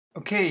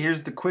Okay,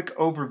 here's the quick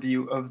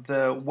overview of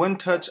the One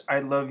Touch I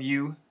Love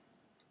You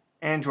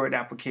Android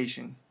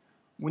application.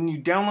 When you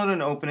download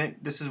and open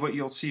it, this is what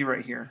you'll see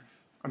right here.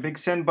 A big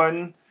send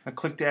button, a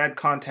click to add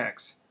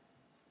contacts.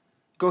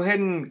 Go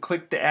ahead and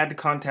click the add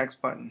contacts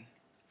button.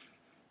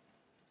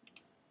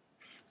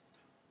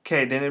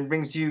 Okay, then it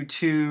brings you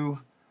to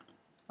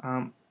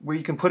where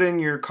you can put in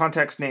your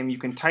contact's name. You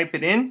can type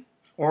it in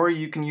or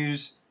you can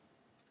use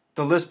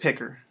the list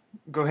picker.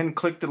 Go ahead and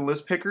click the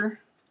list picker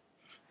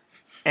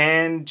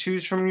and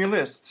choose from your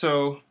list.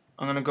 So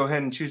I'm going to go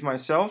ahead and choose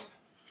myself.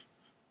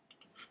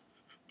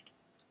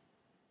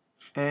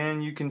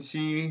 And you can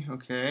see,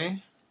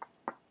 okay,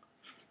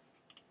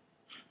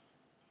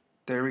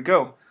 there we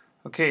go.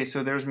 Okay,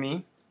 so there's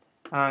me.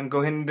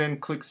 Go ahead and then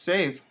click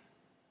save.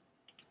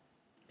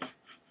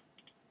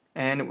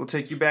 And it will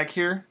take you back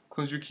here.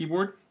 Close your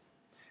keyboard.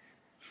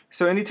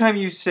 So anytime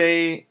you just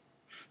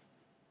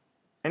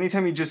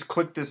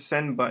click this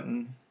send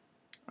button,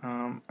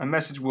 a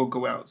message will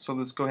go out. So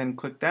let's go ahead and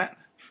click that,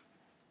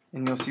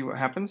 and you'll see what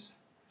happens.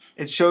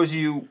 It shows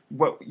you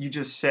what you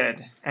just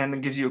said, and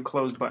it gives you a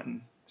close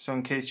button. So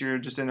in case you're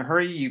just in a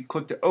hurry, you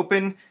click to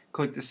open,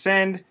 click to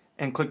send,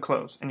 and click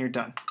close, and you're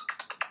done.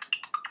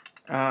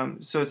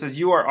 So it says,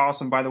 "You are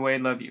awesome, by the way, I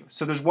love you."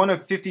 So there's one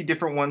of 50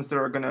 different ones that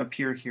are going to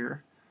appear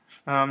here.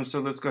 So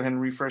let's go ahead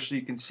and refresh so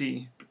you can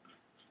see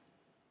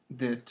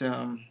that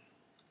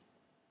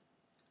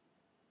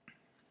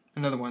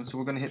another one. So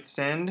we're going to hit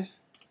send.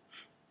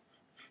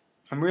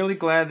 I'm really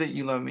glad that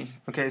you love me.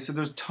 Okay, so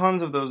there's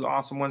tons of those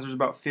awesome ones. There's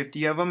about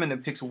 50 of them, and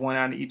it picks one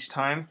out each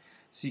time.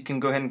 So you can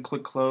go ahead and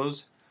click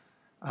close,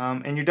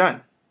 and you're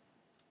done.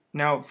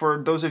 Now,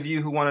 for those of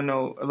you who want to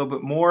know a little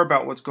bit more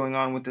about what's going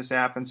on with this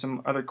app and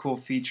some other cool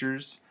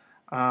features,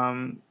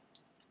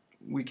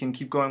 we can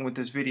keep going with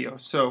this video.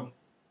 So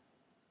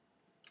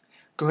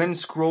go ahead and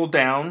scroll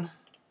down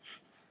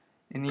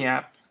in the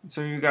app.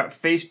 So you got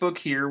Facebook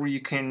here, where you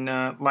can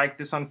like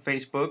this on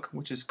Facebook,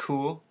 which is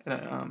cool.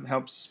 It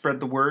helps spread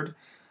the word.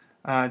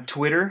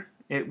 Twitter,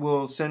 it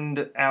will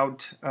send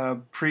out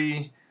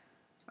pre-designed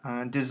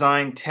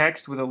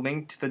text with a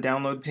link to the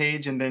download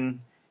page, and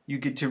then you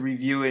get to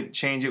review it,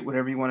 change it,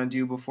 whatever you want to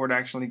do before it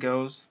actually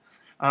goes.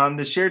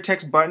 The share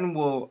text button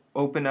will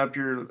open up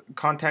your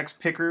contacts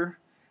picker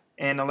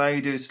and allow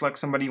you to select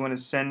somebody you want to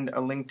send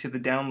a link to the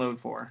download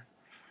for.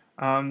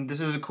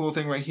 This is a cool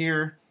thing right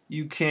here.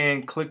 You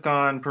can click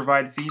on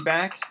provide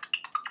feedback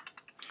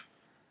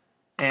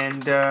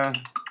and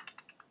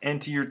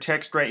enter your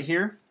text right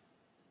here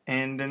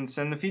and then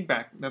send the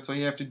feedback. That's all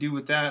you have to do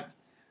with that.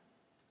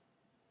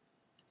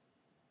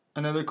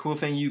 Another cool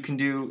thing you can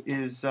do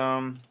is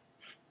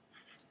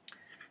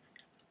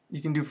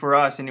you can do for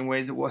us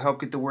anyways, it will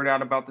help get the word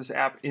out about this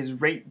app, is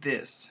rate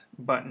this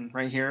button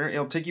right here.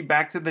 It'll take you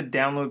back to the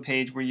download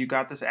page where you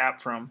got this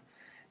app from,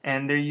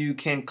 and there you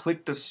can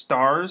click the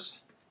stars.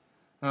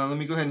 Let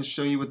me go ahead and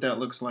show you what that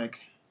looks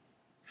like.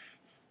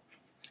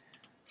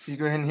 So you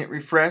go ahead and hit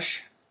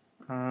refresh.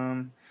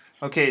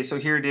 Okay, so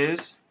here it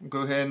is.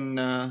 Go ahead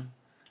and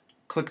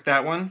click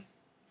that one,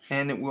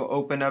 and it will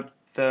open up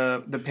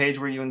the page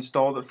where you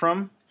installed it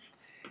from.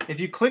 If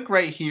you click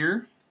right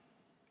here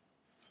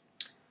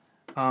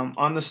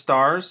on the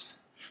stars,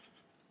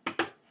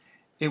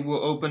 it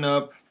will open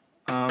up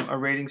a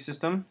rating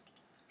system,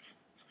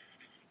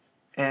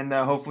 and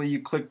hopefully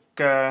you click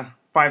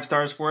 5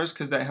 stars for us,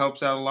 because that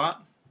helps out a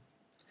lot.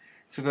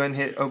 So go ahead and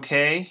hit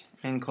OK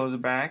and close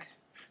it back.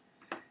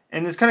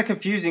 And it's kind of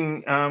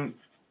confusing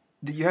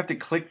that you have to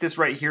click this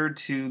right here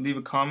to leave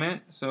a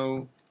comment.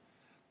 So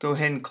go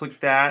ahead and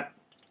click that,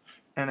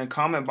 and a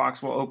comment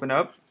box will open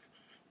up.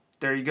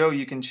 There you go.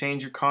 You can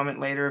change your comment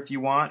later if you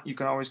want. You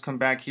can always come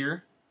back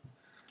here.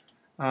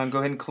 Go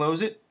ahead and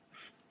close it,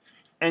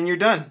 and you're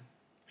done.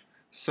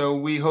 So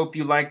we hope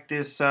you like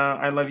this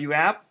I Love You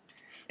app.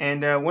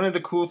 And one of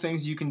the cool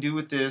things you can do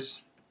with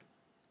this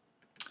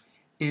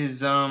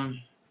is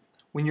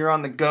when you're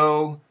on the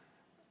go,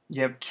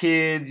 you have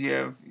kids, you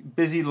have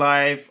busy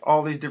life,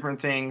 all these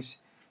different things,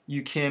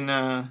 you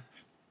can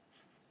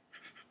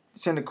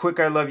send a quick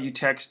I love you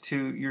text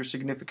to your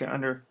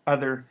significant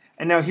other.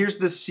 And now here's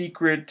the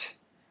secret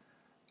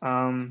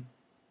functionality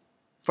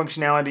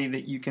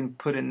that you can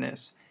put in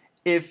this.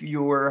 If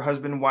your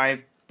husband,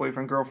 wife,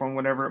 boyfriend, girlfriend,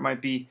 whatever it might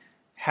be,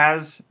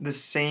 has the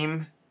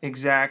same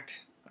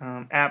exact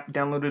app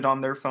downloaded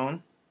on their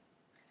phone,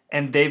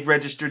 and they've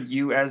registered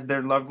you as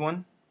their loved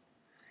one,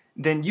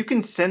 then you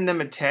can send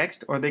them a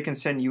text, or they can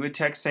send you a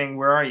text saying,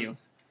 "Where are you?"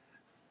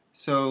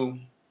 So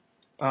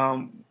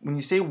when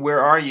you say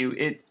 "Where are you,"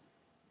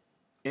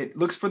 it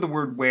looks for the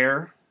word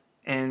 "where,"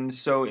 and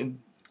so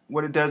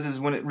what it does is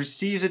when it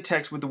receives a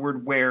text with the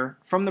word "where"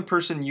 from the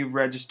person you've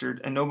registered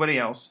and nobody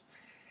else,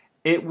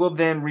 it will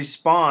then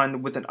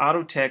respond with an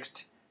auto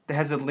text that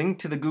has a link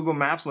to the Google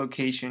Maps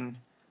location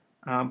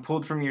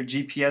pulled from your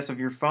GPS of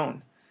your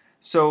phone.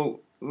 So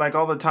like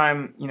all the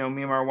time, you know,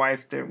 me and my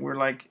wife, we're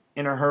like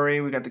in a hurry.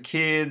 We got the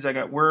kids, I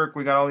got work,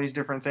 we got all these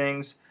different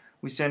things.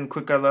 We send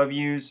quick I love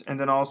yous, and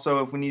then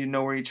also if we need to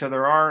know where each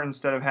other are,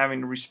 instead of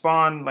having to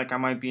respond, like I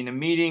might be in a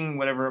meeting,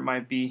 whatever it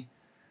might be,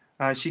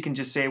 she can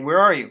just say, "Where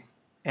are you?"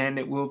 and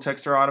it will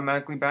text her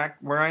automatically back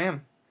where I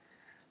am.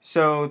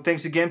 So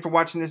thanks again for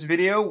watching this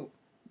video.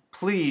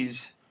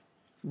 Please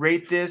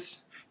rate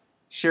this,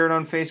 share it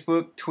on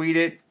Facebook, tweet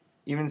it,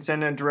 even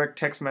send a direct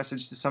text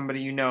message to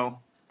somebody you know.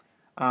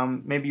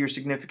 Maybe your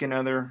significant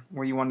other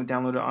where you want to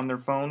download it on their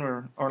phone,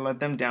 or let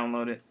them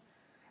download it.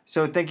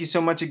 So thank you so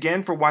much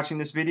again for watching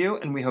this video,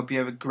 and we hope you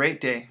have a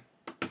great day.